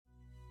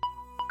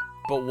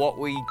But what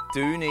we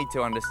do need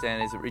to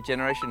understand is that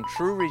regeneration,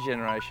 true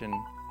regeneration,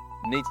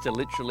 needs to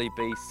literally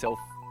be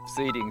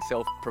self-seeding,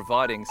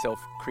 self-providing,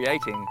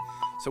 self-creating.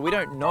 So we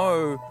don't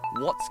know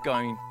what's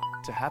going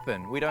to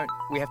happen. We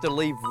have to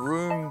leave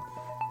room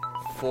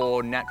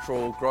for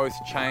natural growth,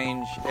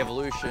 change,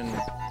 evolution,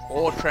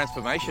 or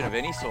transformation of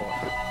any sort.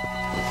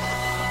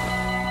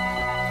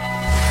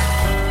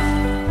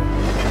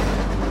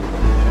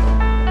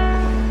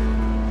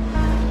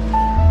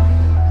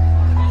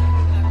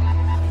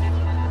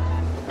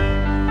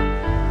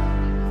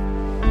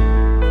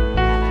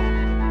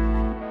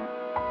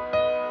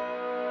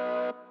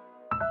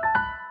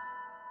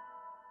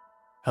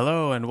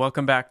 Hello, and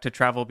welcome back to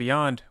Travel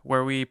Beyond,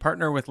 where we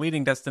partner with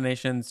leading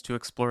destinations to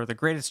explore the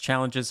greatest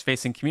challenges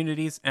facing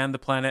communities and the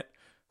planet,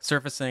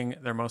 surfacing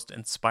their most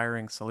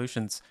inspiring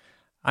solutions.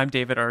 I'm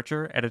David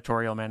Archer,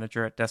 editorial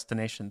manager at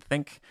Destination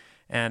Think,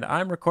 and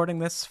I'm recording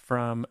this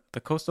from the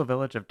coastal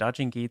village of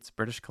Dajingit,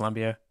 British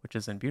Columbia, which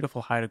is in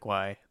beautiful Haida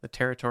Gwaii, the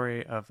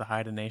territory of the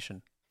Haida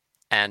Nation.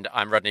 And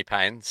I'm Rodney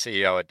Payne,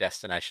 CEO at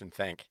Destination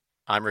Think.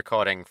 I'm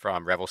recording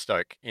from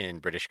Revelstoke in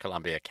British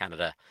Columbia,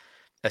 Canada,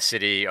 a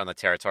city on the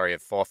territory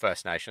of 4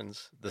 First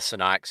Nations, the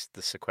Sinaiks, the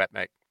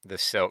Secwepemc, the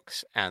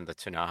Silks, and the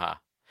Ktunaxa.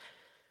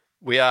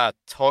 We are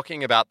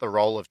talking about the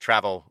role of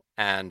travel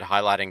and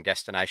highlighting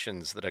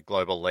destinations that are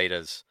global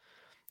leaders.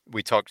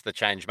 We talked to the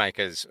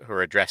changemakers who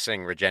are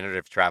addressing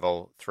regenerative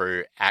travel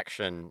through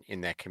action in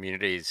their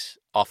communities,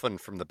 often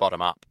from the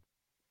bottom up.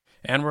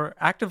 And we're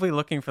actively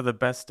looking for the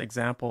best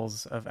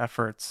examples of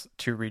efforts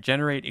to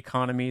regenerate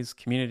economies,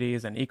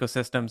 communities, and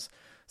ecosystems,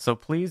 so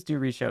please do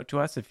reach out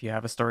to us if you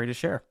have a story to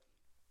share.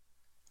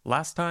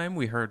 Last time,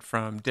 we heard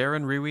from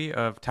Darren Riwi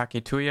of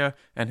Taketuya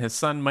and his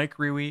son Mike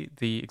Riwi,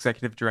 the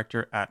executive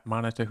director at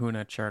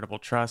Manatahuna Charitable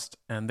Trust,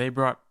 and they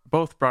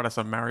both brought us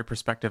a Maori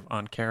perspective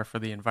on care for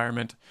the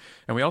environment.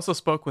 And we also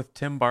spoke with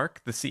Tim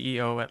Bark, the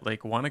CEO at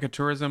Lake Wanaka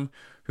Tourism,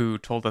 who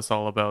told us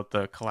all about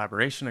the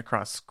collaboration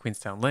across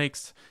Queenstown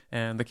Lakes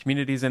and the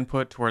community's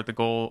input toward the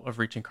goal of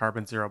reaching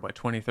carbon zero by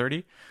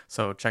 2030.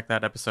 So check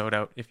that episode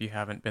out if you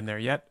haven't been there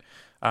yet.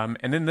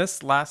 And in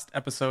this last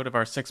episode of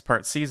our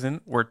 6-part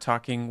season, we're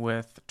talking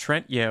with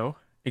Trent Yeo,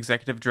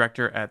 executive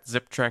director at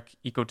Zip Trek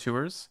Eco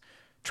Tours.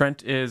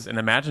 Trent is an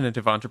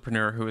imaginative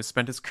entrepreneur who has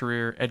spent his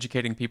career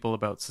educating people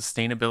about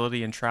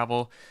sustainability and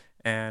travel,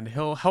 and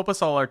he'll help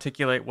us all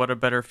articulate what a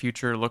better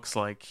future looks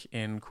like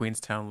in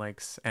Queenstown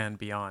Lakes and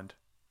beyond.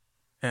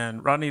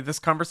 And Rodney, this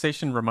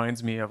conversation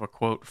reminds me of a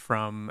quote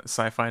from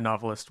sci-fi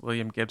novelist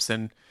William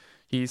Gibson.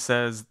 He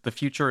says, "The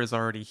future is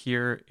already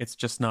here, it's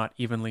just not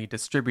evenly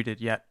distributed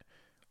yet."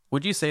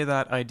 Would you say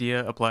that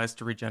idea applies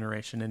to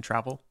regeneration in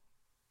travel?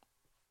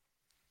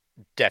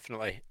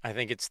 Definitely. I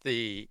think it's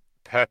the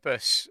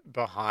purpose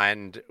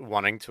behind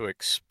wanting to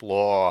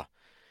explore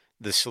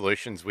the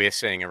solutions we're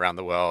seeing around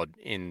the world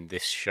in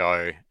this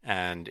show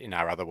and in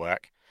our other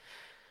work.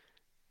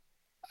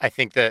 I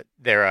think that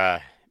there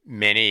are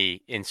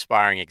many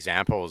inspiring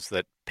examples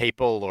that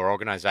people or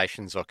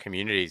organizations or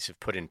communities have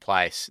put in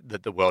place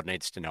that the world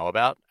needs to know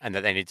about and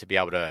that they need to be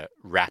able to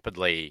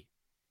rapidly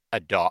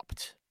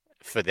adopt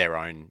for their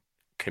own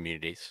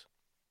communities.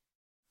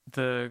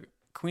 The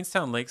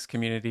Queenstown Lakes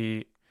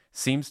community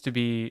seems to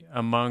be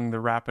among the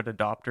rapid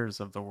adopters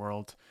of the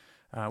world.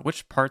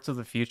 Which parts of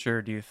the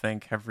future do you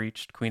think have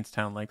reached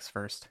Queenstown Lakes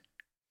first?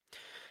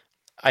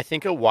 I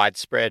think a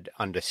widespread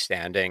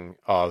understanding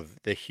of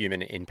the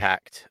human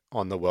impact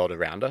on the world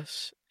around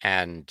us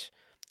and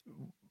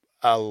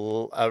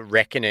a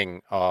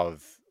reckoning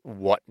of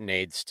what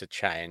needs to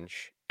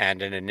change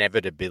and an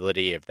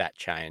inevitability of that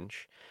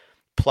change,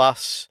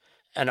 plus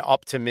an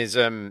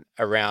optimism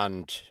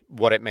around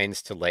what it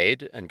means to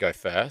lead and go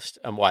first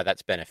and why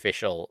that's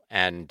beneficial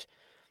and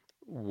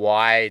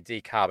why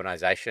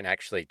decarbonisation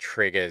actually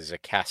triggers a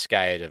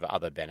cascade of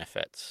other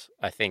benefits.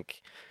 I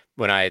think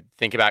when I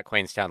think about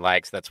Queenstown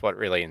Lakes, that's what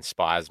really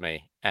inspires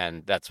me,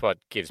 and that's what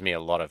gives me a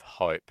lot of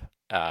hope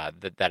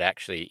that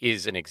actually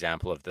is an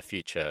example of the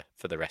future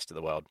for the rest of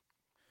the world.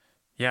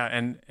 Yeah,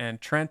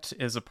 and Trent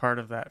is a part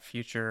of that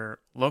future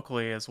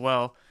locally as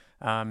well.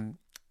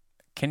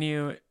 Can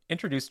you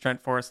introduce Trent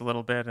for us a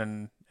little bit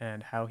and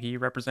how he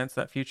represents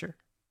that future?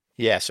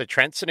 Yeah, so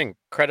Trent's an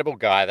incredible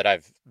guy that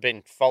I've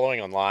been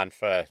following online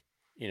for,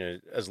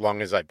 as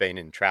long as I've been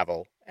in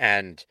travel.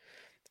 And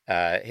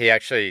he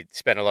actually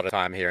spent a lot of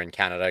time here in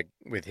Canada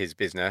with his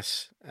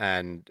business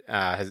and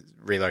has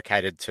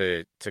relocated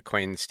to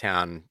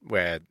Queenstown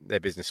where their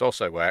business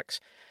also works.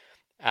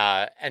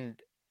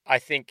 And I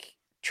think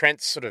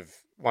Trent's sort of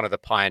one of the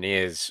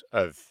pioneers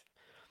of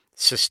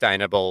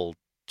sustainable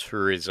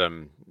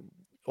tourism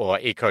or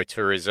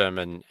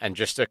ecotourism and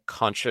just a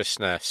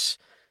consciousness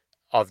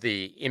of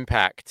the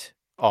impact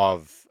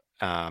of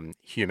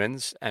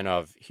humans and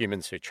of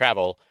humans who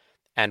travel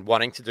and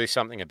wanting to do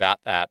something about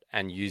that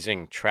and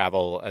using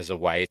travel as a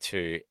way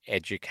to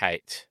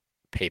educate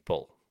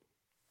people.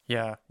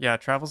 Yeah,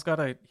 travel's got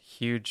a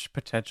huge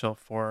potential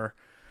for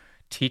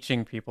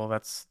teaching people.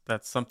 That's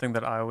something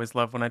that I always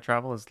love when I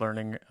travel, is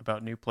learning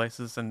about new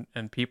places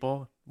and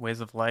people, ways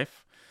of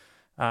life.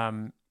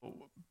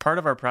 Part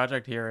of our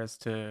project here is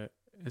to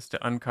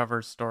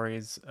uncover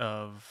stories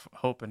of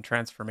hope and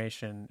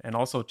transformation, and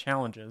also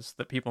challenges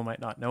that people might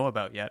not know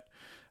about yet.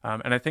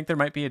 And I think there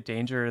might be a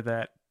danger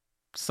that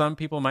some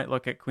people might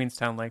look at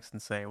Queenstown Lakes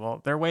and say,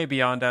 well, they're way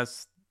beyond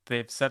us.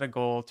 They've set a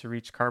goal to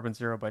reach carbon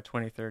zero by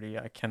 2030.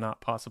 I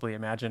cannot possibly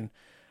imagine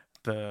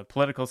the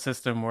political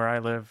system where I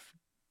live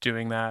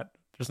doing that.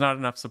 There's not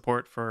enough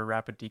support for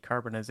rapid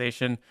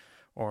decarbonization,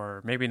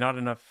 or maybe not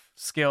enough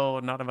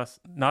skill, not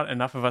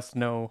enough of us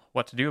know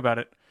what to do about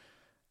it.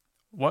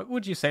 What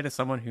would you say to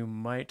someone who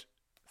might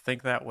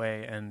think that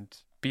way and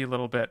be a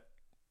little bit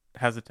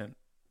hesitant?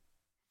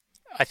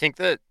 I think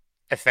that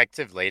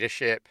effective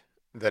leadership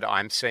that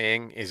I'm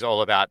seeing is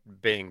all about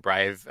being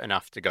brave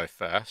enough to go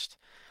first.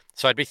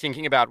 So I'd be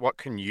thinking about what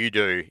can you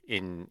do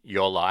in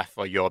your life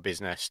or your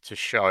business to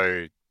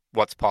show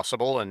what's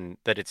possible and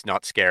that it's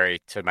not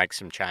scary to make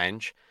some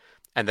change,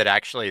 and that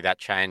actually that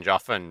change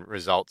often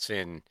results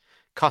in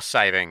cost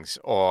savings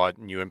or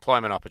new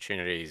employment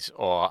opportunities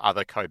or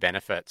other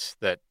co-benefits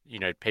that,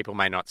 people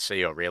may not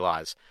see or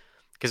realize.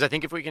 Because I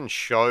think if we can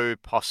show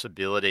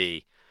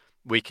possibility,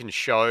 we can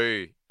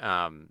show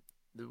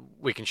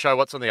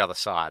what's on the other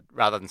side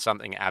rather than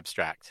something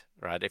abstract,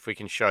 right? If we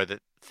can show that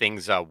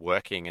things are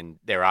working and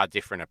there are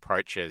different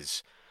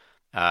approaches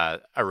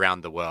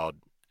around the world.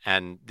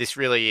 And this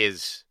really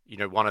is,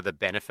 one of the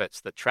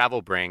benefits that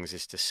travel brings,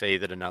 is to see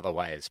that another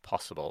way is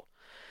possible.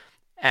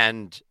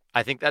 And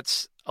I think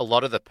that's a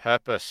lot of the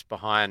purpose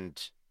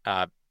behind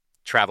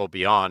Travel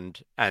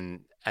Beyond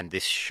and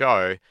this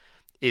show,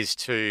 is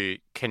to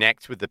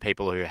connect with the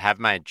people who have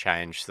made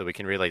change so we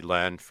can really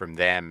learn from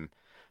them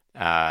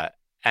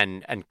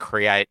and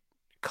create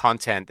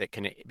content that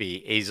can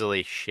be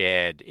easily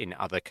shared in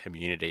other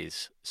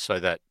communities so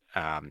that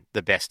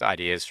the best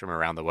ideas from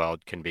around the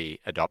world can be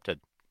adopted.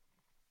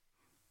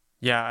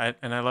 Yeah,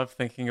 and I love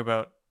thinking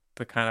about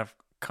the kind of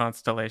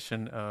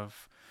constellation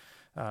of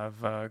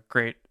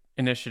great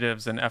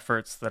initiatives and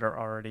efforts that are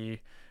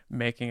already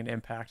making an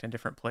impact in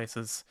different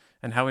places,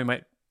 and how we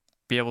might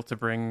be able to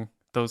bring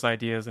those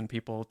ideas and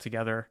people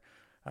together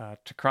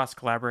to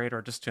cross-collaborate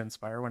or just to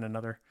inspire one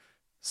another.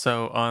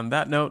 So on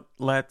that note,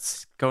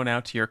 let's go now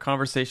to your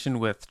conversation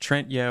with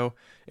Trent Yeo,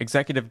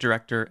 Executive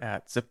Director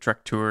at Zip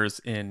Truck Tours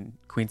in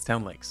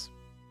Queenstown Lakes.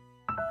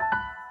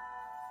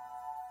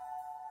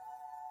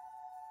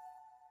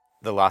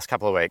 The last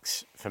couple of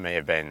weeks for me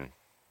have been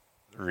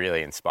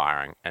really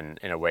inspiring. And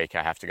in a week,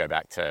 I have to go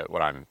back to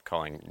what I'm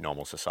calling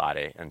normal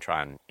society and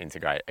try and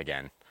integrate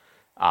again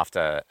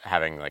after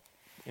having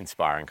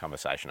inspiring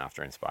conversation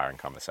after inspiring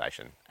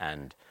conversation.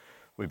 And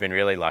we've been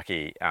really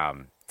lucky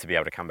to be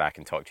able to come back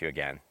and talk to you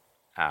again.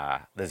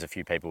 There's a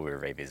few people we're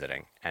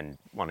revisiting and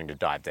wanting to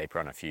dive deeper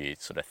on a few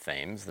sort of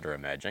themes that are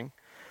emerging.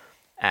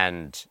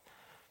 And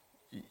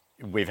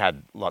we've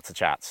had lots of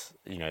chats,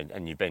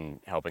 and you've been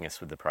helping us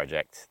with the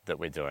project that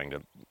we're doing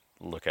to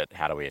look at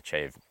how do we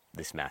achieve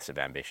this massive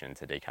ambition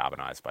to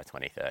decarbonise by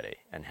 2030,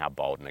 and how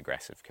bold and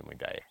aggressive can we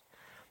be.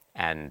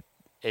 And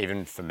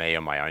even for me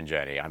on my own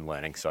journey, I'm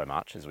learning so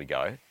much as we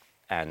go,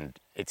 and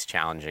it's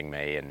challenging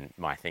me and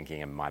my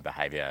thinking and my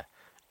behaviour.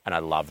 And I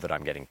love that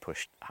I'm getting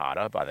pushed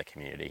harder by the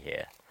community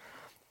here.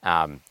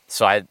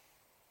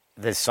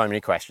 There's so many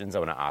questions I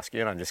want to ask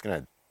you, and I'm just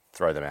going to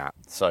throw them out.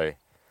 So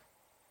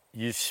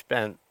you've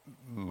spent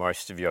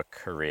most of your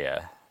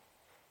career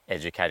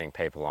educating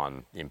people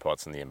on the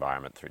importance of the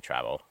environment through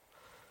travel.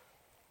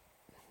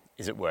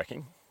 Is it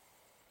working?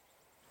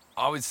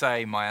 I would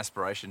say my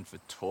aspiration for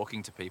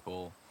talking to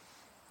people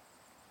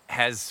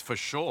has for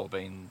sure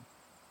been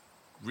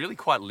really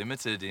quite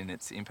limited in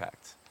its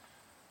impact.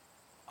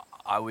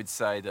 I would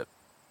say that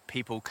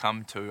people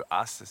come to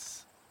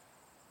us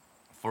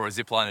for a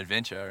zipline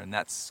adventure, and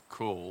that's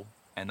cool,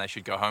 and they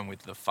should go home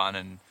with the fun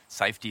and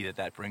safety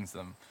that brings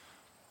them.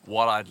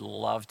 What I'd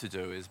love to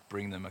do is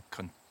bring them a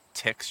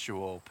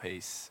contextual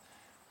piece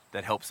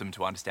that helps them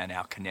to understand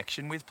our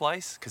connection with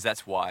place, because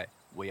that's why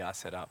we are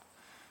set up.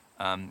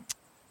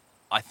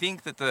 I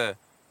think that the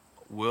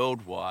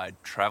worldwide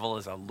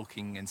travelers are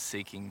looking and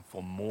seeking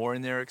for more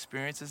in their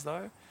experiences,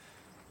 though.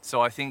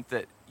 So I think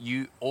that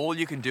all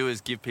you can do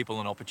is give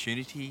people an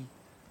opportunity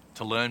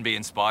to learn, be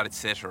inspired,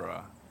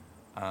 etc.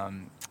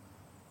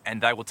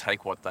 And they will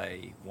take what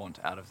they want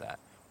out of that.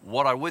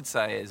 What I would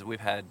say is we've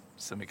had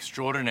some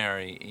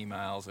extraordinary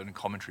emails and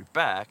commentary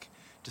back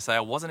to say I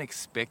wasn't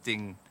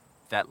expecting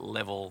that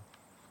level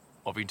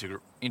of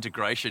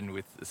integration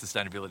with the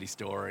sustainability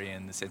story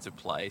and the sense of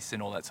place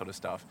and all that sort of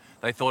stuff.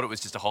 They thought it was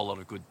just a whole lot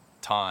of good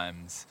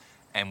times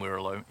and we're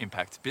a low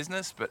impact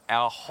business, but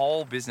our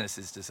whole business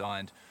is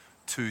designed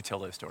to tell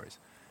those stories.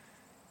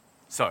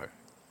 So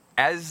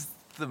as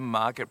the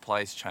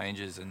marketplace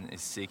changes and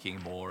is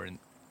seeking more and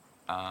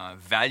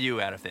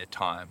value out of their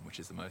time, which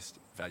is the most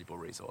valuable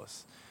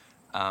resource,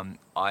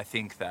 I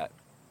think that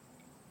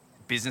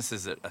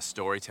businesses that are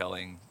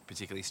storytelling,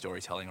 particularly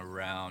storytelling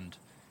around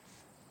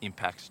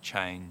impact,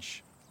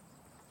 change,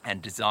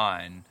 and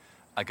design,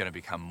 are going to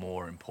become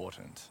more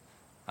important.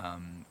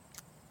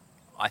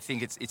 I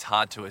think it's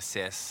hard to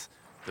assess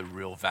the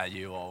real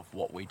value of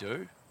what we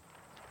do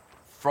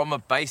From a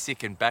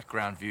basic and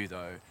background view,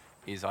 though,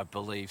 is I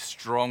believe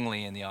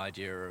strongly in the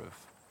idea of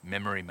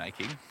memory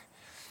making,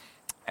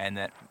 and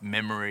that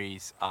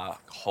memories are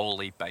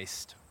wholly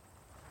based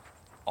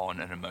on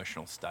an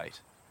emotional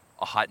state,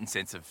 a heightened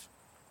sense of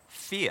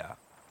fear,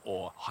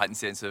 or heightened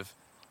sense of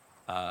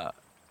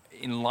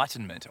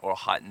enlightenment, or a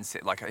heightened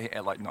like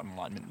not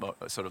enlightenment,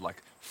 but sort of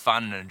like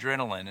fun and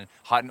adrenaline, and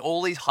heightened,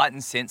 all these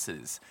heightened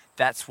senses.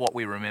 That's what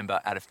we remember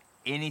out of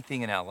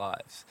anything in our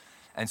lives.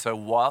 And so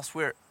whilst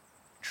we're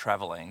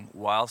traveling,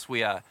 whilst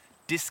we are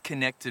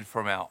disconnected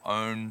from our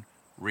own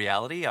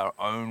reality, our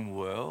own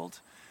world,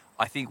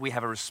 I think we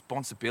have a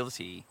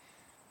responsibility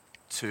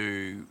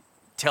to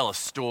tell a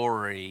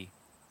story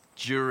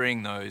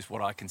during those,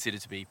 what I consider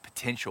to be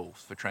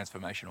potentials for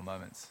transformational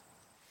moments.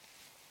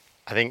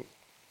 I think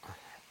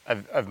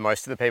of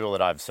most of the people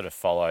that I've sort of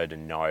followed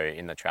and know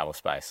in the travel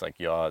space, like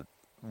you're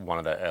one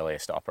of the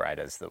earliest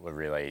operators that were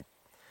really,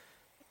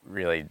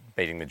 really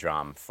beating the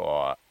drum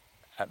for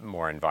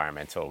more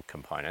environmental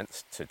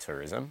components to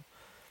tourism.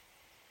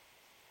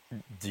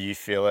 Do you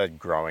feel a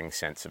growing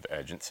sense of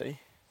urgency?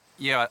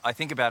 Yeah, I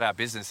think about our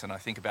business, and I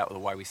think about the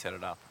way we set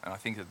it up, and I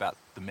think about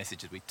the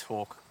messages we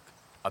talk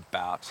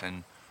about,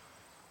 and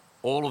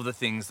all of the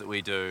things that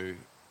we do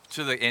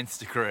to the nth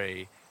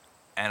degree.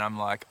 And I'm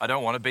like, I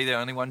don't want to be the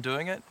only one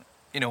doing it.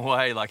 In a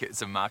way, like,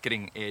 it's a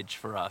marketing edge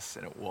for us,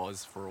 and it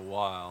was for a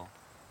while.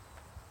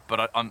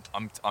 But I'm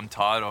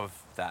tired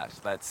of that.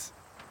 That's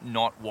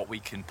not what we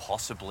can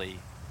possibly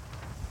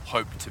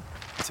hope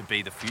to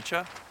be the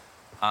future.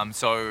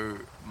 So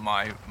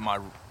my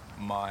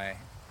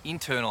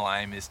internal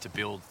aim is to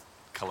build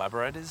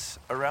collaborators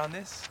around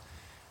this,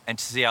 and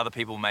to see other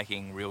people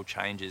making real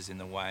changes in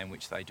the way in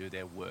which they do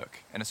their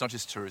work. And it's not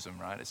just tourism,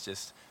 right? It's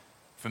just,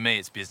 for me,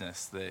 it's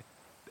business, the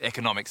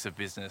economics of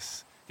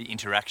business, the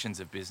interactions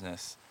of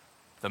business,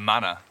 the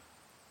mana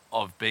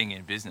of being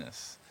in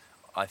business,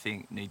 I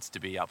think needs to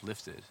be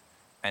uplifted.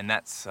 And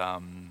that's,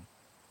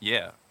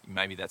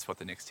 maybe that's what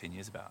the next 10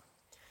 years is about.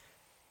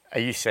 Are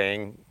you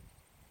seeing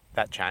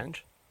that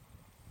change?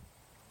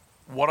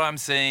 What I'm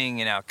seeing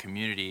in our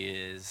community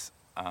is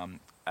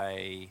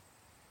a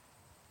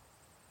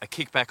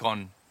kickback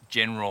on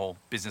general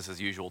business as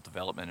usual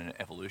development and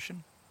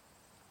evolution.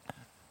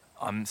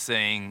 I'm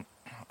seeing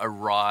a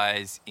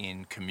rise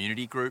in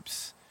community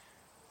groups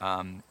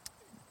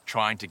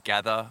trying to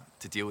gather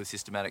to deal with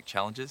systematic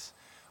challenges.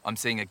 I'm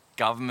seeing a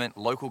government,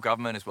 local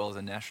government as well as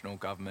a national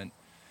government,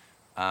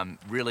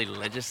 really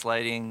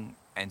legislating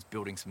and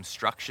building some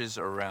structures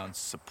around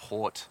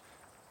support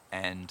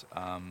and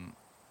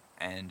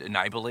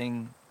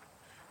enabling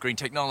green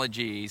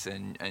technologies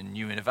and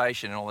new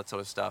innovation and all that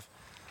sort of stuff.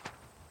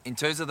 In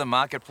terms of the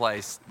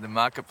marketplace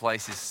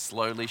is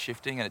slowly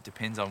shifting, and it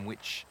depends on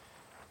which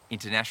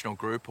international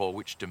group or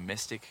which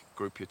domestic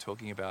group you're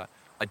talking about.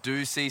 I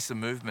do see some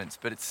movements,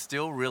 but it's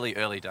still really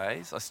early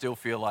days. I still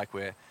feel like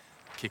we're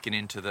kicking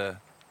into the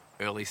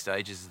early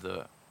stages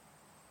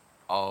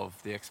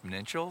of the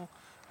exponential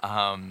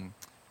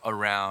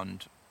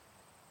around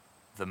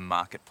the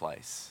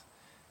marketplace.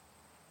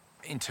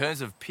 In terms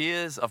of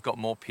peers, I've got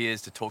more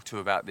peers to talk to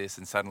about this,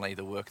 and suddenly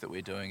the work that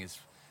we're doing is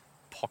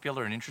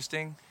popular and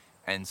interesting.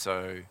 And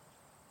so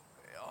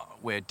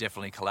we're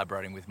definitely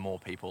collaborating with more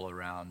people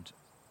around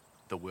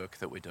the work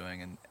that we're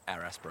doing and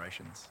our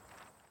aspirations.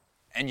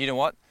 And you know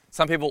what?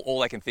 Some people,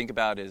 all they can think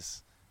about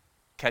is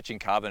catching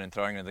carbon and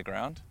throwing it in the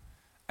ground.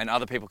 And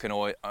other people can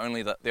the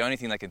only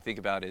thing they can think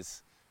about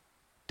is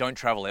don't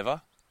travel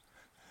ever.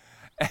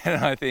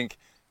 And I think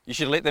you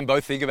should let them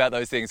both think about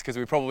those things, because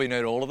we probably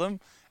need all of them.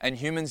 And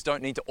humans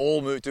don't need to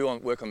all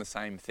work on the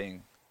same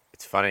thing.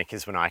 It's funny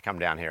because when I come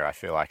down here, I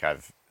feel like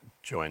I've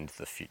joined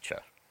the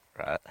future,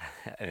 right?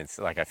 And it's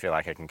like I feel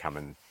like I can come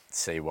and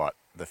see what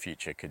the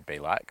future could be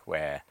like,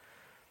 where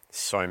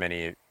so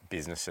many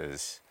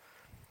businesses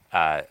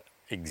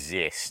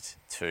exist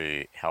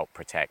to help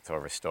protect or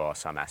restore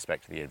some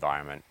aspect of the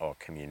environment or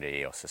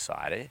community or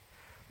society.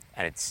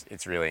 And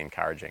it's really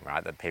encouraging,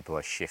 right, that people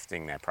are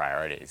shifting their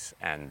priorities.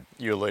 And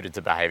you alluded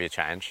to behaviour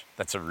change.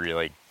 That's a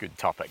really good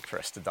topic for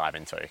us to dive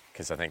into,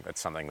 because I think that's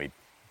something we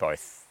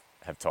both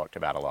have talked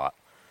about a lot.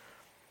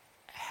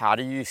 How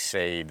do you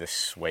see the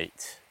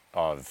suite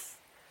of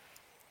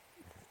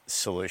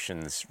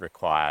solutions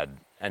required,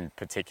 and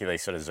particularly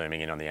sort of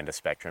zooming in on the end of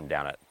spectrum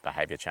down at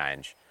behaviour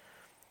change?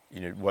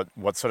 You know,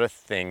 what sort of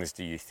things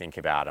do you think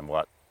about, and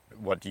what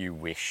do you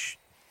wish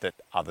that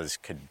others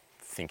could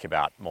think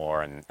about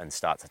more and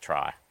start to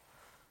try?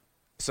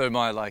 So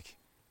my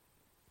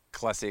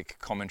classic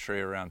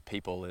commentary around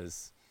people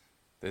is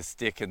there's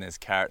stick and there's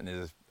carrot, and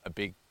there's a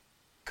big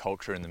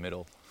culture in the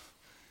middle.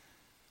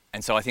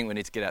 And so I think we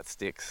need to get out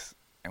sticks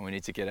and we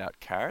need to get out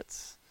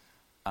carrots.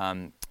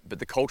 But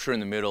the culture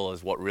in the middle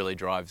is what really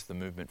drives the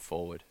movement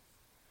forward.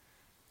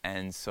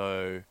 And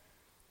so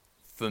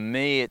for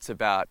me, it's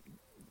about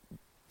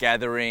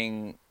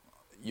gathering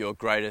your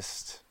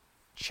greatest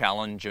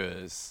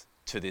challengers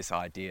to this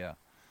idea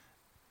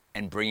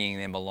and bringing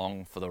them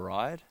along for the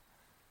ride.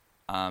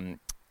 And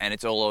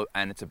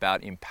it's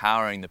about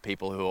empowering the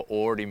people who are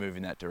already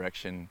moving that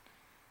direction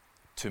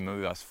to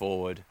move us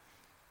forward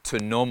to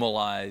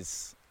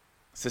normalize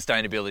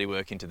sustainability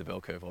work into the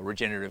bell curve, or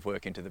regenerative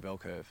work into the bell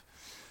curve.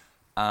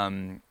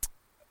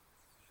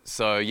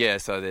 So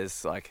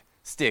there's like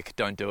stick,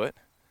 don't do it.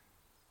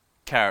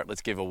 Carrot,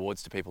 let's give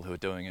awards to people who are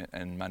doing it,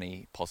 and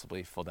money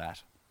possibly for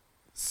that.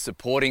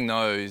 Supporting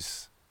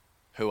those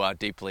who are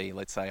deeply,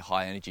 let's say,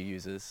 high energy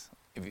users,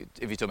 if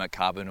you're talking about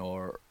carbon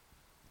or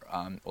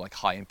like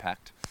high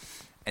impact,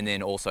 and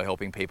then also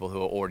helping people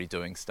who are already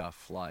doing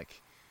stuff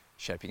like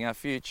Shaping Our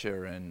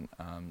Future and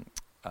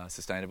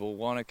Sustainable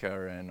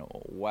Wanaka and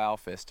Wow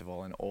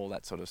Festival and all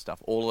that sort of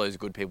stuff. All those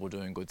good people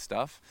doing good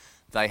stuff,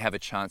 they have a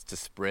chance to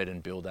spread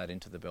and build that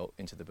into the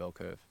bell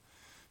curve.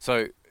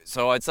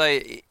 So I'd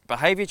say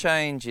behaviour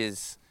change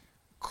is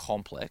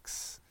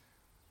complex,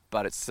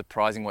 but it's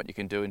surprising what you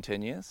can do in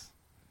 10 years.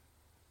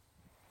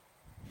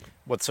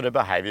 What sort of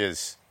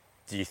behaviours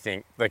do you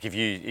think, like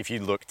if you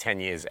look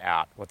 10 years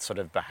out, what sort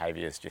of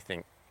behaviours do you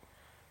think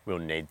will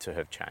need to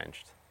have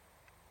changed?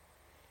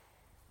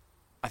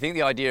 I think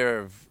the idea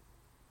of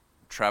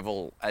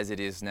travel as it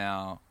is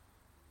now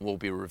will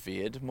be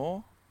revered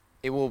more.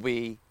 It will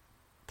be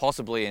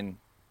possibly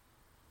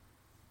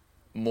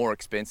more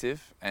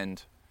expensive,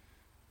 and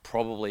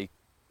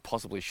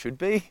possibly should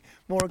be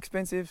more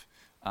expensive,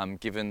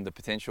 given the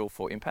potential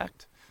for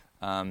impact.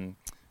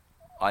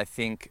 I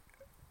think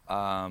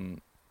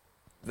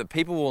that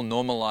people will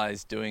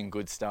normalise doing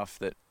good stuff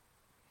that,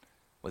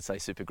 let's say,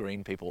 super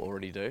green people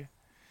already do.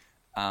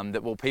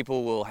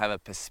 People will have a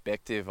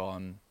perspective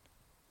on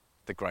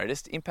the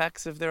greatest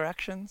impacts of their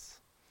actions.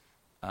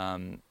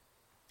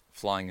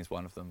 Flying is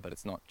one of them, but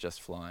it's not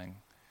just flying.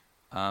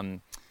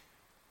 On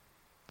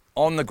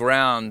the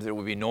ground, it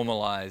will be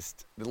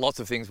normalised. Lots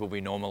of things will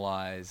be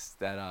normalised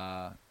that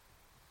are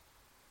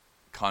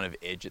kind of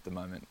edge at the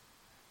moment,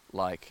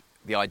 like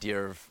the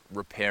idea of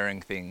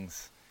repairing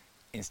things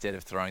instead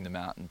of throwing them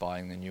out and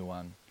buying the new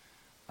one.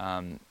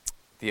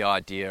 The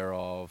idea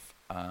of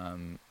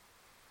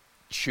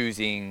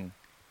choosing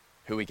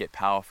who we get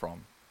power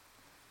from,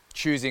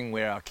 choosing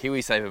where our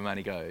KiwiSaver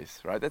money goes,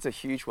 right? That's a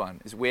huge one.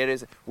 Is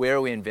where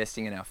are we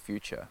investing in our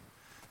future?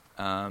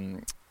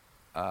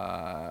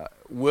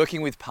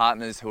 Working with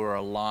partners who are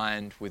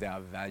aligned with our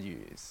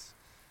values,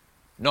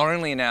 not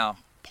only in our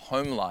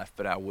home life,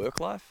 but our work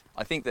life.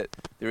 I think that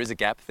there is a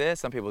gap there.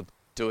 Some people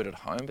do it at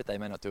home, but they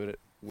may not do it at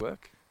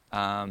work.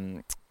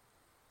 And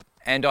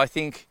I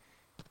think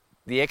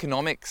the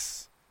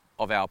economics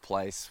of our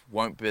place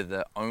won't be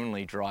the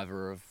only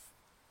driver of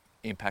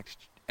impact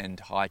and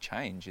high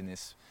change in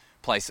this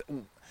place.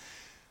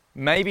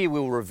 Maybe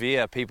we'll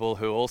revere people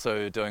who are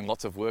also doing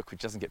lots of work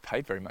which doesn't get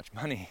paid very much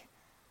money.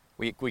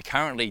 We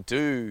currently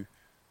do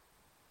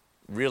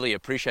really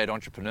appreciate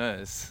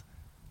entrepreneurs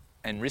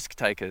and risk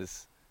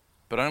takers,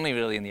 but only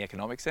really in the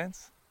economic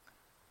sense.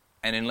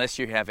 And unless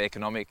you have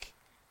economic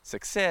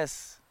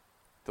success,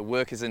 the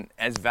work isn't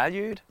as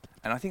valued.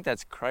 And I think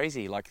that's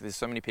crazy. Like, there's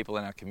so many people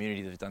in our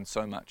community that have done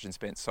so much and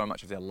spent so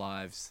much of their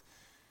lives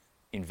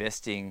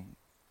investing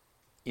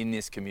in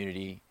this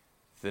community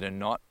that are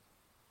not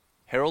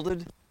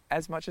heralded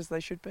as much as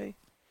they should be.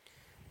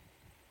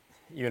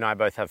 You and I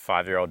both have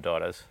 5-year-old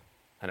daughters,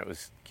 and it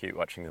was cute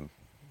watching them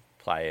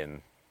play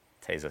and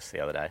tease us the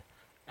other day.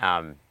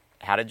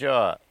 How did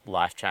your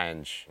life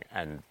change,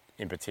 and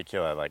in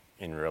particular, like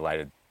in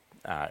relation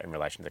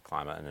to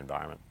climate and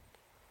environment?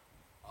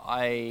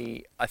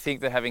 I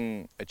think that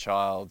having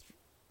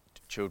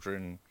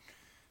children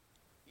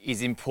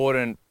is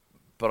important,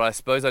 but I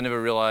suppose I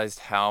never realised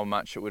how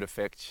much it would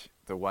affect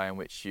the way in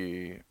which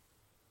you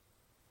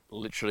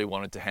literally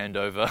wanted to hand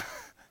over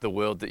the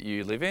world that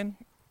you live in.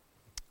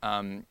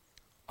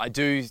 I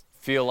do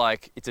feel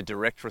like it's a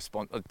direct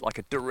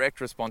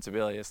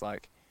responsibility. It's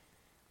like,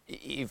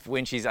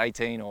 when she's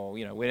 18 or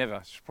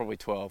whenever, she's probably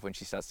 12 when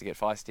she starts to get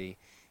feisty,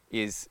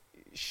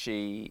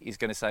 she is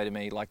going to say to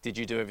me, like, did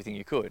you do everything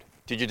you could?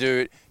 Did you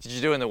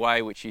do in the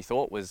way which you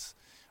thought was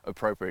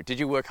appropriate? Did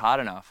you work hard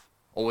enough,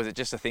 or was it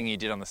just a thing you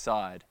did on the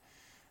side?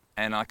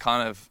 And I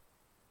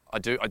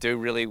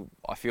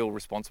feel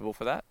responsible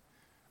for that.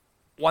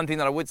 One thing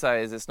that I would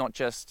say is it's not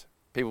just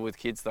people with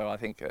kids, though. I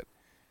think that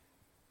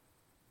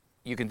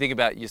you can think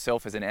about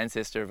yourself as an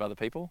ancestor of other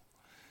people,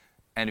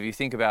 and if you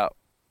think about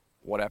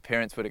what our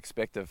parents would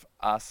expect of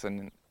us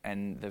and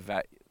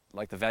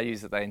the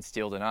values that they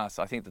instilled in us,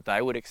 I think that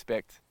they would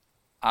expect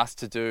us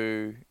to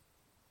do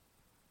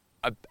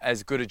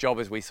as good a job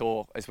as we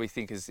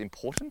think is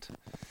important,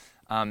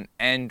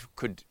 and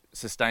could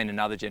sustain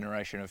another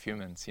generation of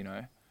humans,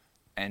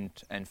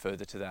 and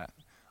further to that.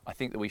 I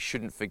think that we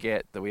shouldn't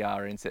forget that we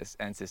are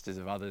ancestors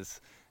of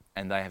others,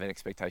 and they have an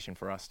expectation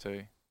for us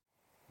too.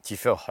 Do you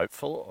feel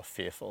hopeful or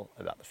fearful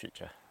about the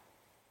future?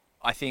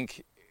 I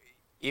think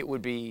it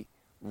would be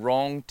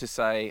wrong to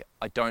say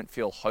I don't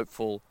feel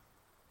hopeful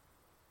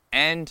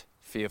and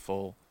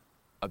fearful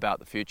about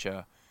the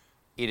future.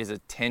 It is a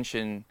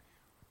tension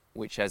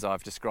which, as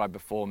I've described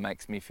before,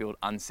 makes me feel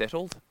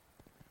unsettled.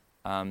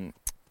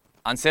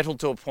 Unsettled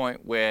to a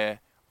point where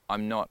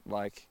I'm not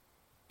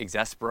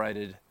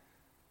exasperated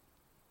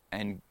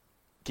and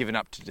given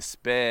up to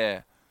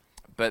despair,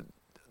 but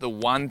The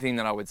one thing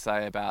that I would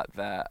say about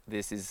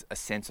this is a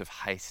sense of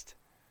haste,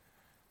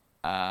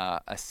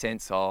 a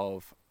sense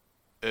of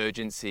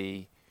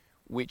urgency,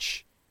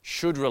 which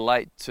should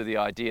relate to the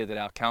idea that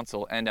our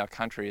council and our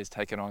country has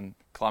taken on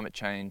climate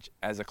change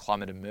as a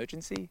climate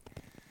emergency.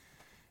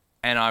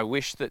 And I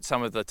wish that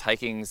some of the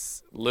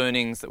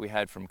learnings that we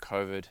had from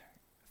COVID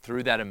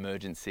through that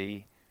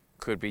emergency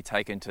could be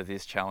taken to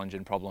this challenge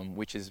and problem,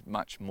 which is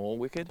much more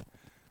wicked,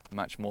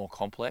 much more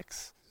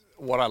complex.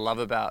 What I love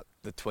about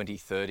the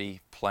 2030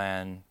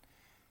 plan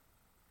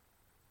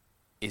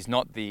is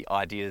not the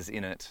ideas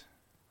in it,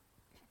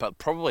 but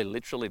probably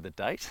literally the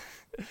date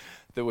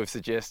that we've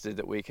suggested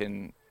that we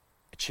can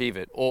achieve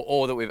it,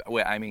 or that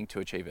we're aiming to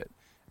achieve it.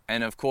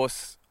 And of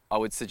course, I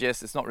would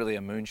suggest it's not really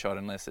a moonshot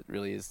unless it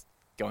really is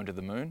going to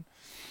the moon.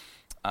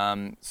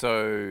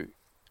 So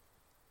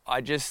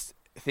I just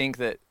think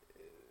that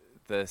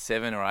the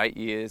 7 or 8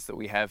 years that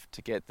we have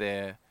to get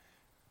there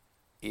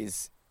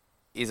is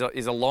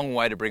a long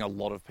way to bring a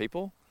lot of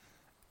people.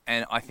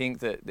 And I think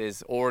that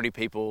there's already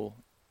people,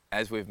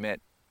 as we've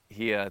met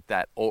here,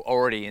 that are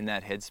already in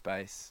that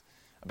headspace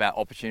about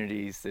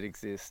opportunities that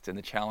exist and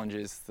the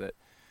challenges that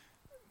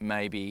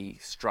may be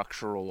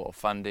structural or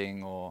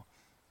funding or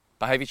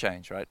behaviour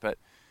change, right? But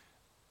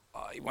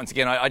once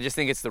again, I just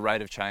think it's the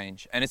rate of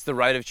change, and it's the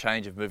rate of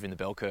change of moving the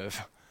bell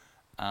curve.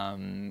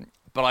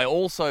 But I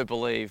also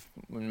believe,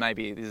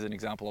 maybe this is an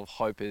example of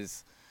hope,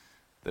 is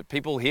that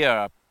people here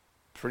are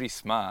pretty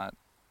smart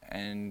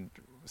and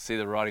see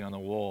the writing on the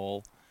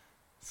wall,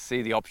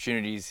 see the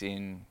opportunities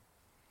in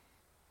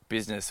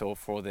business or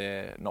for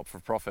their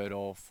not-for-profit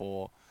or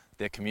for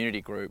their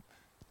community group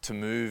to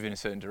move in a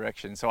certain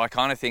direction. So I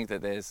kind of think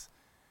that there's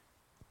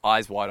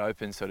eyes wide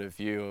open sort of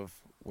view of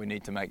we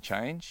need to make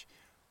change.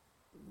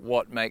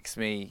 What makes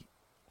me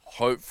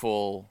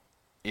hopeful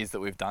is that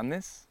we've done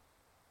this.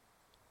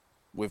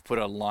 We've put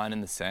a line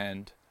in the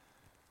sand,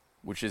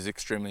 which is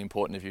extremely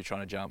important if you're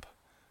trying to jump.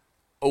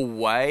 A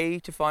way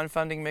to find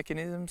funding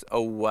mechanisms,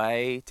 a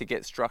way to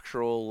get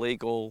structural,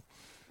 legal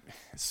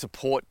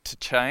support to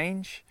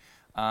change.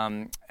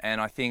 And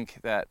I think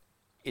that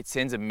it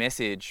sends a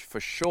message for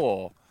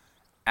sure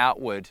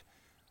outward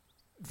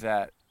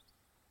that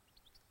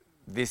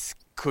this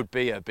could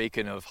be a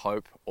beacon of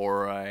hope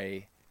or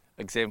a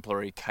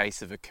exemplary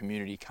case of a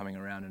community coming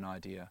around an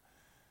idea.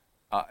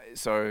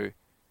 So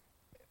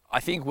I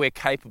think we're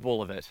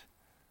capable of it,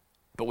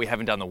 but we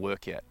haven't done the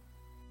work yet.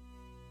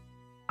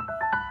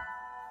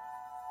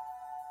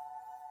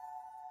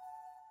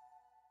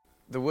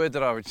 The word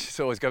that I would just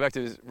always go back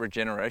to is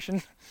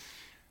regeneration.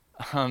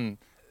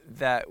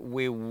 That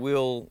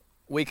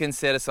we can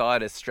set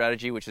aside a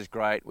strategy, which is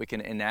great. We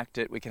can enact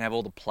it. We can have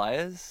all the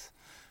players.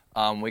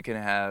 We can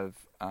have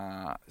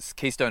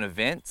keystone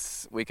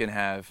events. We can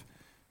have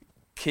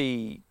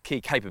key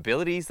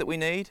capabilities that we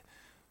need.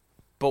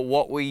 But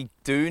what we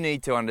do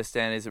need to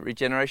understand is that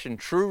regeneration,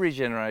 true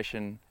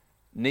regeneration,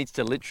 needs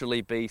to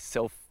literally be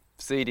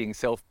self-seeding,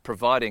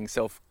 self-providing,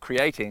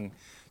 self-creating.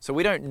 So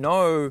we don't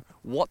know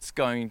what's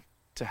going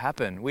to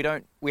happen.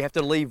 We have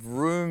to leave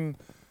room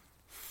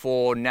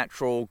for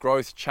natural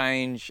growth,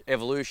 change,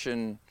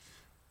 evolution,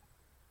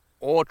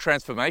 or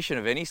transformation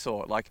of any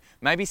sort. Like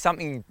maybe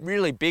something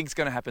really big is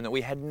going to happen that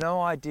we had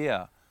no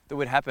idea that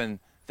would happen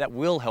that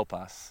will help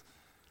us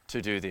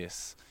to do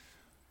this.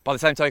 By the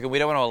same token, we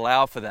don't want to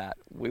allow for that.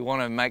 We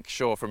want to make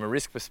sure from a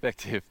risk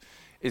perspective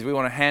is we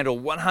want to handle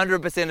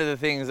 100% of the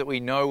things that we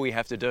know we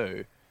have to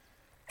do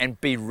and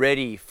be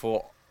ready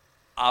for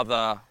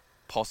other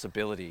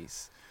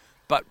possibilities.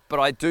 But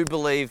I do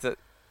believe that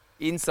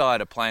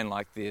inside a plan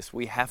like this,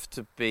 we have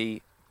to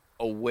be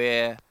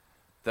aware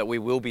that we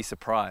will be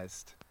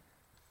surprised,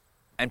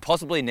 and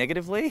possibly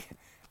negatively,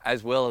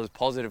 as well as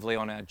positively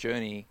on our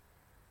journey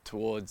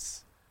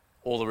towards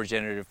all the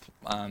regenerative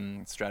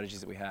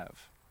strategies that we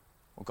have,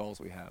 or goals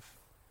we have.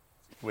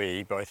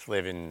 We both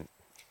live in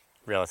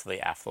relatively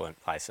affluent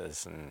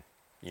places, and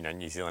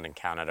New Zealand and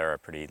Canada are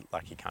pretty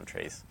lucky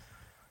countries.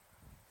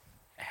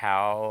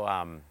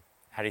 How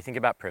do you think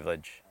about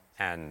privilege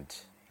and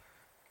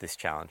this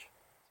challenge?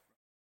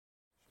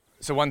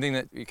 So one thing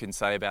that you can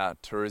say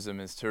about tourism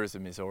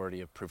is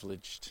already a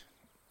privileged.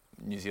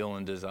 New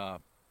Zealanders are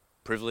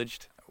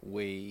privileged.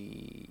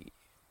 We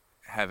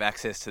have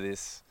access to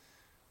this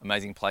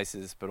amazing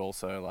places, but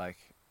also like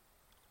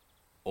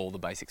all the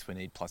basics we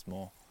need plus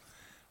more.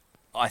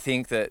 I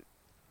think that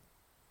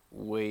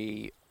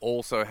we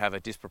also have a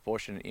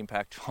disproportionate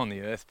impact on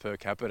the earth per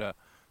capita,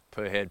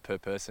 per head, per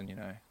person,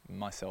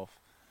 myself.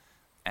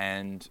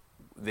 And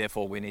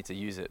therefore we need to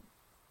use it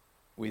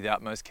with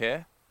utmost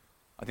care.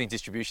 I think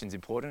distribution is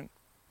important.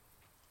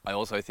 I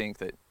also think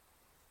that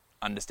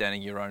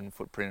understanding your own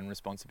footprint and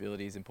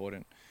responsibility is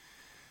important.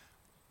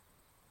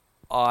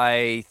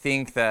 I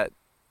think that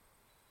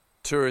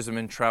tourism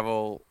and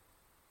travel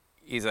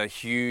is a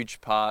huge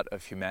part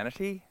of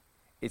humanity.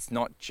 It's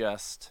not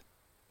just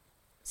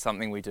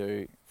something we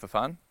do for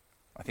fun.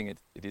 I think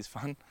it is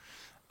fun.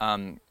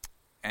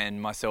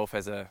 And myself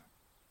as a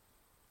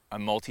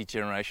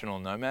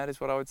multi-generational nomad is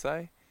what I would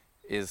say,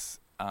 is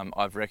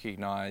I've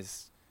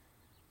recognised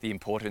the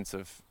importance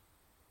of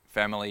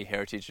family,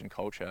 heritage and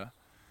culture.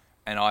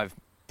 And I've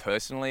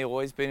personally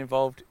always been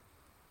involved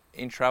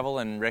in travel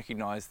and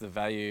recognised the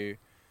value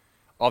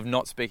of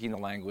not speaking the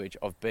language,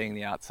 of being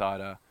the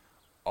outsider,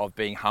 of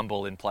being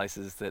humble in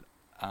places that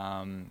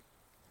I'm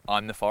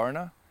the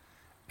foreigner.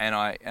 And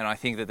I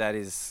think that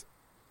is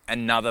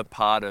another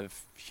part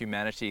of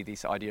humanity,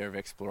 this idea of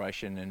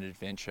exploration and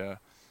adventure,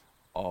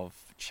 of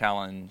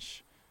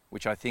challenge,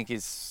 which I think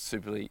is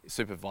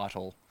super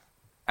vital.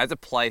 As a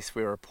place,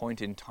 we're a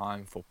point in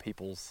time for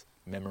people's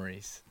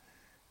memories.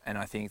 And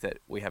I think that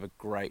we have a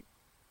great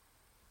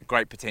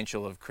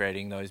potential of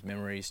creating those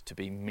memories to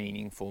be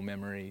meaningful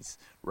memories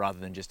rather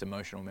than just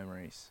emotional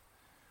memories.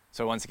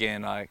 So once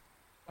again, I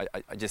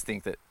just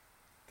think that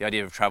the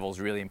idea of travel is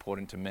really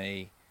important to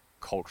me,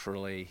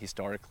 culturally,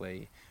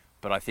 historically,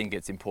 but I think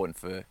it's important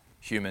for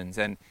humans.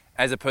 And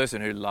as a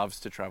person who loves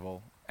to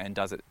travel and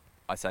does it,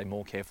 I say,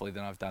 more carefully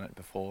than I've done it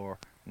before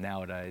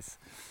nowadays,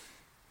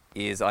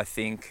 is I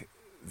think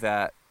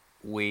that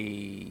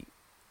we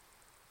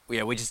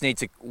need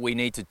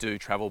to do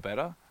travel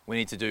better. We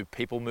need to do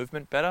people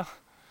movement better,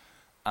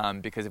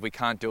 because if we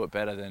can't do it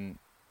better, then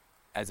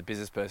as a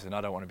business person,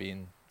 I don't want to be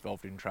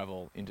involved in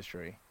travel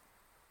industry.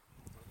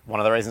 One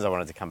of the reasons I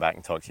wanted to come back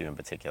and talk to you in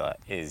particular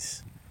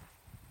is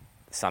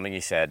something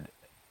you said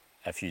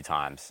a few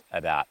times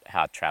about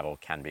how travel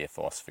can be a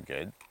force for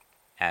good,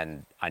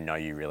 and I know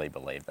you really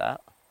believe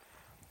that.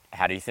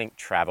 How do you think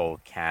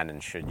travel can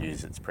and should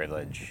use its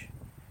privilege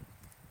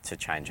to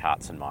change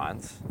hearts and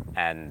minds?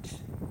 And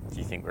do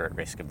you think we're at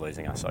risk of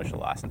losing our social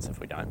license if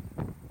we don't?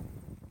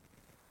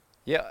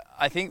 Yeah,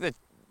 I think that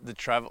the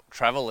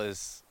travel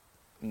is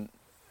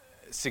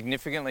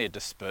significantly a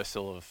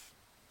dispersal of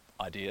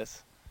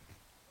ideas.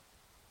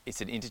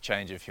 It's an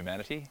interchange of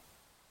humanity.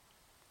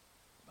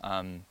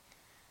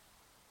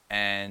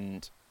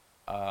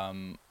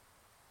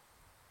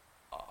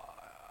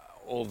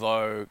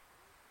 Although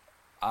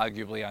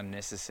arguably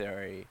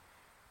unnecessary,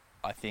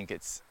 I think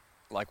it's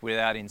like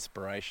without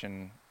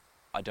inspiration,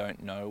 I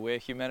don't know where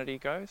humanity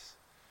goes.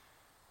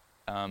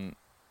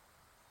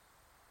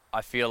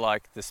 I feel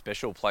like the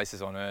special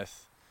places on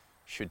Earth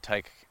should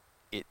take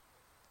it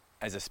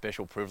as a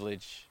special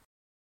privilege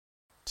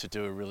to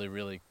do a really,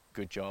 really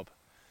good job.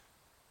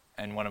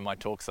 And one of my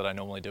talks that I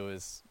normally do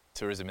is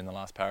Tourism in the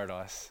Last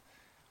Paradise.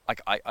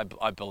 Like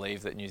I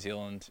believe that New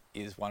Zealand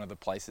is one of the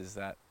places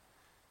that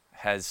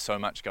has so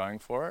much going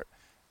for it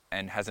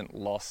and hasn't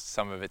lost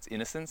some of its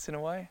innocence in a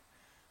way.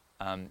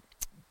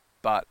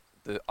 But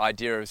the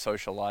idea of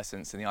social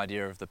license and the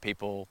idea of the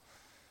people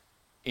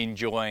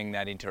enjoying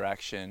that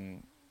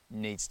interaction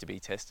needs to be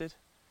tested.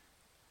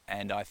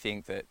 And I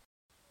think that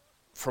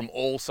from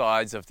all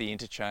sides of the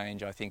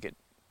interchange, I think it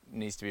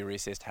needs to be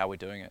reassessed how we're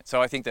doing it.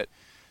 So I think that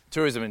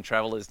tourism and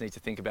travellers need to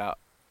think about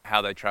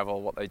how they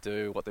travel, what they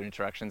do, what their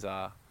interactions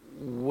are.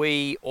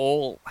 We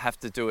all have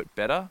to do it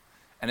better.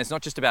 And it's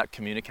not just about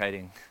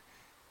communicating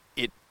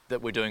it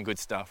that we're doing good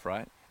stuff,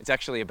 right? It's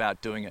actually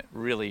about doing it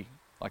really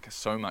like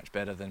so much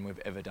better than we've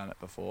ever done it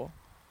before.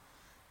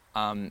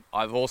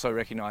 I've also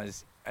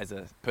recognised as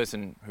a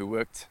person who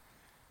worked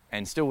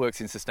and still works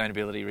in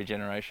sustainability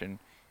regeneration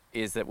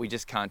is that we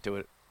just can't do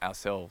it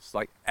ourselves.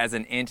 Like as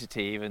an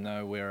entity, even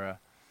though we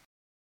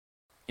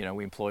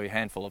employ a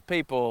handful of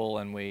people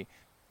and we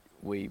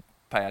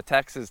pay our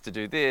taxes to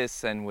do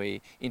this and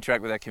we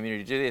interact with our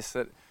community to do this,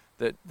 that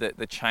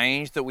the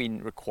change that we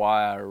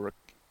require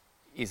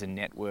is a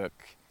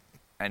network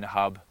and a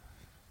hub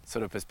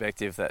sort of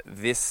perspective, that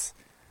this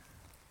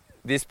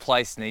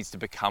place needs to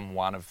become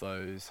one of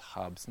those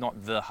hubs,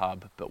 not the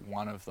hub, but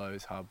one of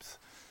those hubs,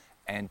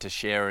 and to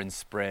share and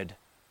spread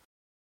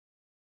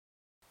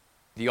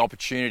the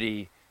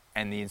opportunity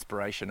and the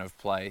inspiration of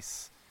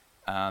place,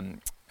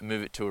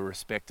 move it to a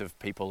respect of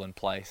people and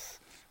place.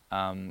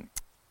 And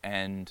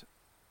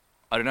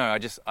I don't know,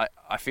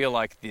 I feel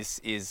like this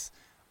is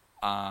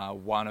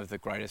one of the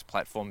greatest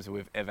platforms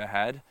we've ever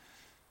had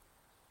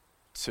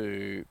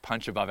to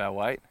punch above our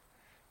weight,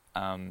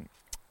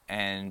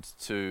 and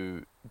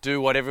to do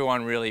what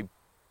everyone really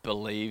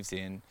believes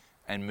in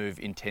and move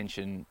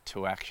intention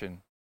to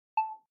action.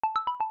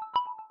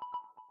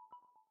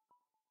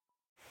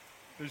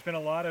 There's been a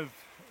lot of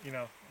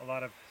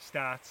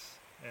stats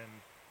and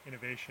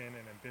innovation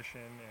and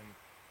ambition and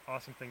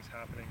awesome things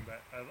happening,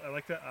 but I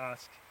like to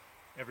ask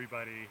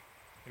everybody,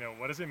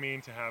 what does it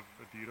mean to have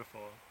a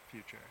beautiful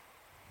future?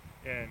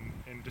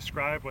 And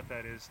describe what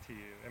that is to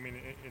you. I mean,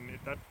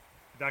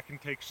 that can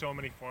take so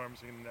many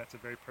forms, and that's a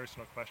very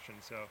personal question.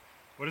 So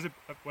what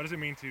does it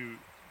mean to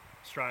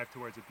strive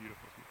towards a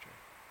beautiful future?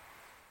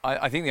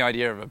 I think the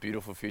idea of a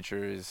beautiful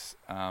future is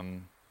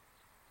an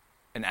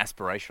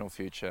aspirational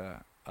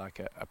future, like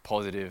a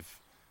positive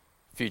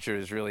future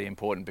is really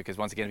important, because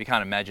once again, if you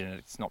can't imagine it,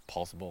 it's not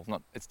possible.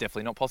 It's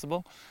definitely not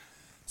possible.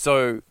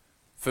 So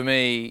for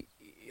me,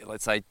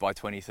 let's say by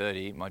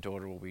 2030, my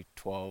daughter will be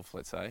 12,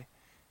 let's say,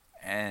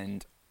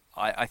 and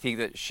I think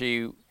that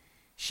she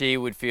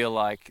would feel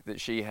like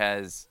that she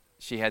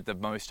had the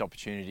most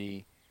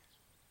opportunity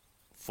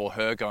for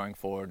her going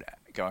forward,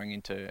 going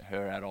into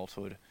her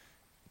adulthood,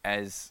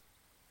 as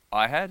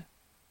I had,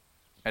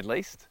 at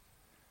least,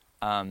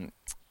 and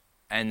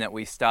that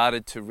we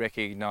started to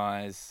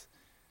recognise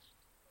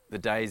the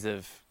days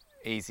of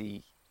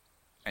easy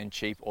and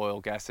cheap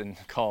oil, gas and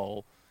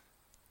coal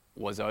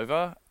was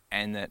over,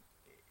 and that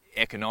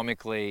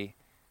economically,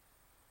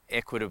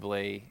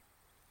 equitably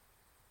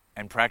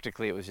and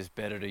practically it was just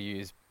better to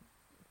use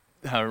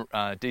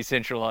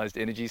decentralised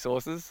energy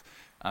sources,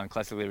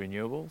 classically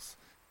renewables.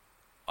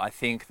 I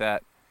think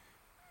that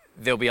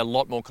there'll be a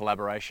lot more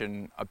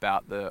collaboration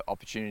about the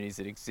opportunities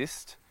that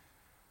exist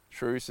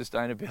through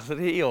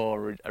sustainability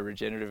or a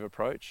regenerative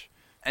approach.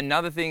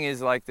 Another thing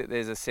is like that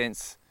there's a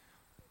sense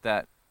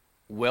that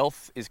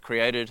wealth is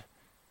created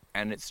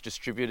and it's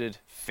distributed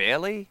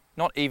fairly,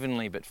 not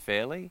evenly but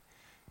fairly,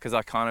 because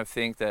I kind of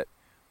think that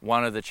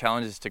one of the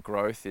challenges to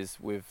growth is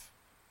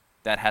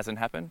that hasn't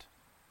happened,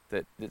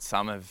 that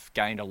some have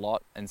gained a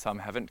lot and some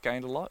haven't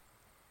gained a lot,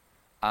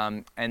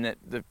 and that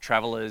the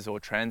travellers or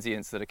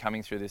transients that are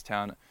coming through this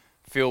town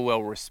feel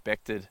well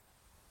respected.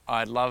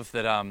 I love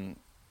that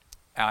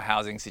our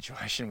housing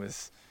situation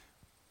was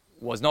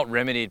not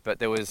remedied, but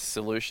there was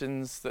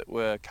solutions that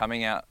were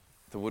coming out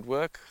the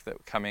woodwork, that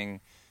were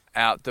coming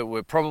out that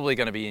were probably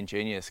going to be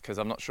ingenious, because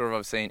I'm not sure if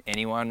I've seen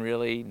anyone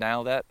really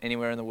nail that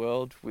anywhere in the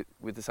world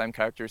with the same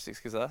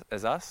characteristics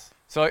as us.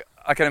 So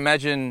I can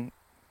imagine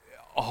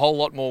a whole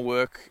lot more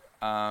work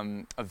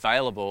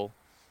available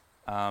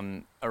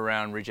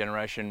around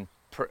regeneration,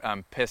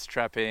 pest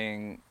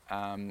trapping,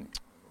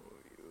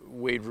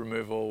 weed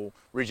removal,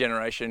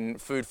 regeneration,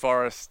 food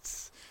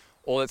forests,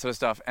 all that sort of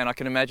stuff. And I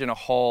can imagine a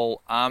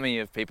whole army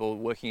of people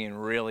working in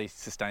really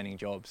sustaining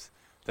jobs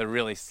that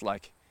really,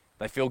 like,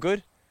 they feel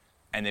good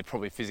and they're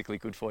probably physically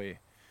good for you.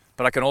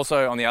 But I can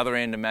also, on the other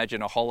end,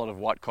 imagine a whole lot of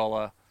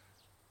white-collar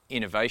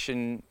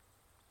innovation,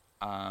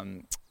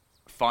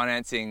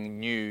 financing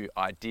new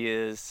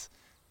ideas,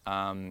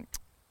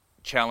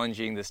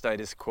 challenging the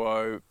status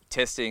quo,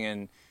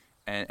 testing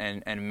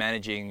and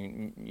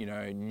managing,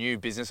 new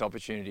business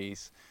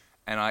opportunities.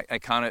 And I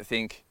kind of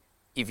think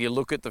if you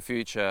look at the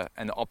future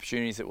and the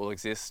opportunities that will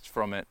exist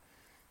from it,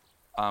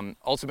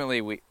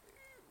 ultimately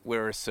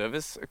we're a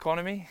service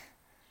economy,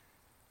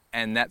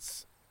 and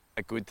that's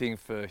a good thing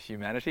for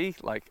humanity,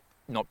 like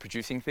not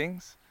producing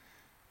things,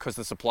 because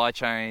the supply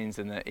chains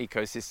and the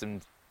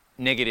ecosystem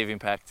negative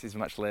impact is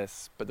much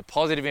less, but the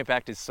positive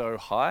impact is so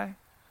high.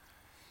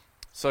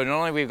 So not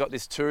only we've got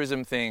this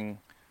tourism thing,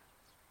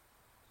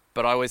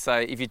 but I always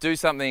say if you do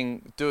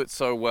something, do it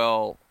so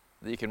well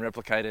that you can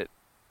replicate it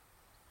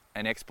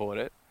and export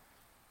it.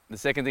 The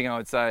second thing I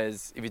would say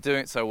is if you're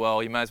doing it so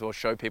well, you may as well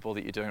show people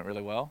that you're doing it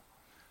really well.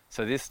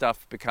 So this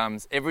stuff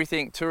becomes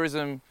everything.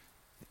 Tourism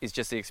is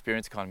just the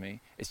experience economy.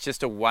 It's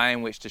just a way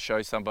in which to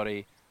show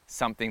somebody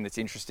something that's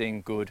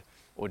interesting, good,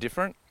 or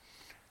different.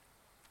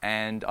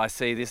 And I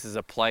see this as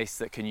a place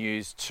that can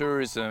use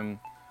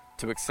tourism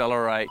to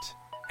accelerate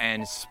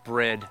and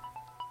spread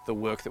the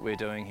work that we're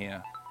doing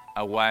here.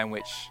 A way in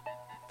which,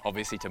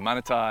 obviously to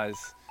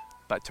monetize,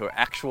 but to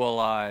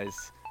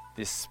actualize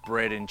this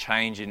spread and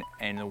change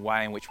in the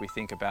way in which we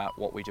think about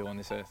what we do on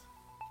this earth.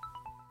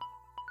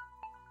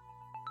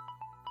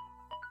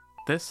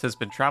 This has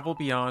been Travel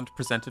Beyond,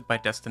 presented by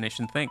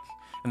Destination Think,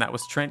 and that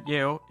was Trent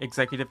Yeo,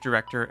 Executive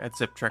Director at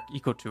ZipTrek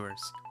Ecotours.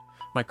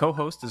 My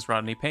co-host is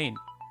Rodney Payne.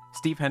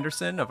 Steve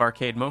Henderson of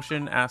Arcade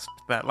Motion asked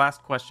that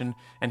last question,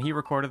 and he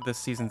recorded this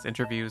season's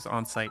interviews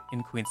on site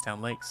in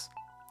Queenstown Lakes.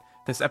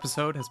 This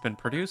episode has been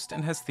produced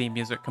and has theme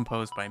music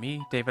composed by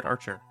me, David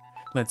Archer.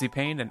 Lindsay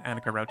Payne and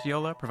Annika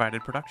Rautiola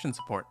provided production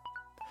support.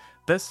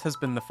 This has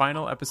been the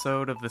final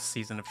episode of this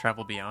season of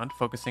Travel Beyond,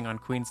 focusing on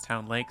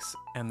Queenstown Lakes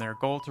and their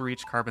goal to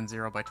reach carbon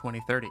zero by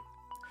 2030.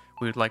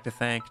 We would like to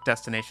thank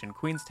Destination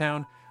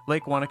Queenstown,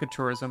 Lake Wanaka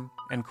Tourism,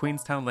 and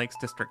Queenstown Lakes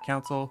District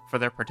Council for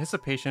their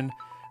participation,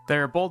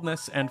 their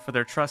boldness, and for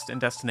their trust in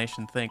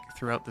Destination Think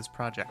throughout this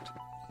project.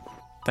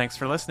 Thanks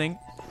for listening,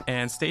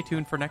 and stay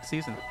tuned for next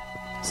season.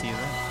 See you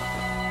then.